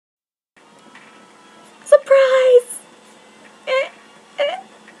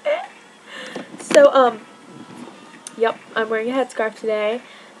Yep, I'm wearing a headscarf today.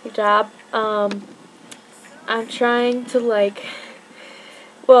 Hijab. I'm trying to, like,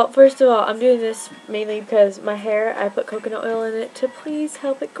 well, first of all, I'm doing this mainly because my hair, I put coconut oil in it to please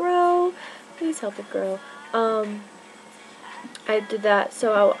help it grow. Please help it grow. I did that,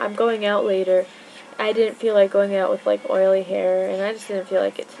 so I'm going out later. I didn't feel like going out with, like, oily hair, and I just didn't feel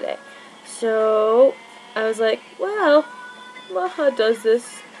like it today. So, I was like, well, Maha does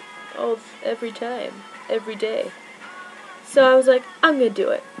this every time, every day. So I was like, I'm gonna do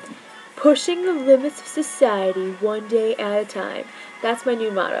it. Pushing the limits of society one day at a time. That's my new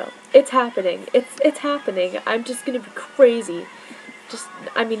motto. It's happening. It's happening. I'm just gonna be crazy.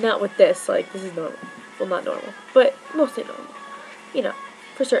 I mean, not with this. Like, this is normal. Well, not normal, but mostly normal. You know,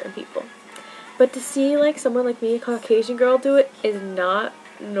 for certain people. But to see, like, someone like me, a Caucasian girl, do it is not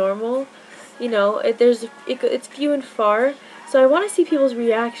normal. You know, it's few and far. So I want to see people's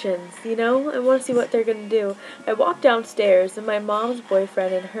reactions, you know? I want to see what they're going to do. I walked downstairs, and my mom's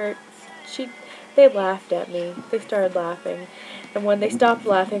boyfriend and they laughed at me. They started laughing. And when they stopped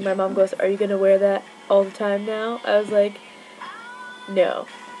laughing, my mom goes, "Are you going to wear that all the time now?" I was like, no.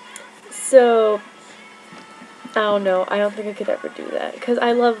 So, I don't know. I don't think I could ever do that. Because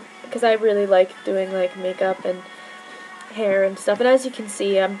I really like doing, like, makeup and hair and stuff. And as you can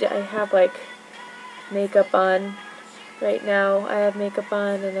see, I have, like, makeup on. Right now, I have makeup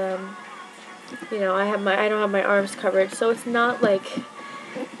on, and you know, I don't have my arms covered, so it's not like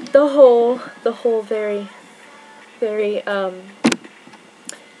the whole very, very,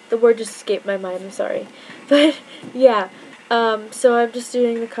 the word just escaped my mind, I'm sorry. But, yeah, so I'm just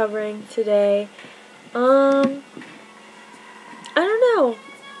doing the covering today. I don't know.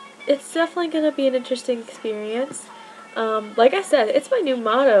 It's definitely gonna be an interesting experience. Like I said, it's my new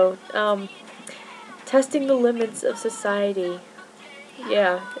motto. Testing the limits of society.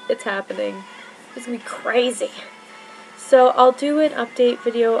 Yeah, it's happening. It's gonna be crazy. So I'll do an update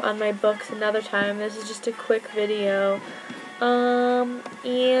video on my books another time. This is just a quick video.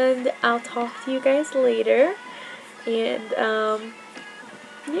 And I'll talk to you guys later. And,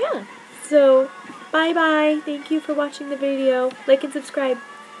 yeah. So, bye-bye. Thank you for watching the video. Like and subscribe.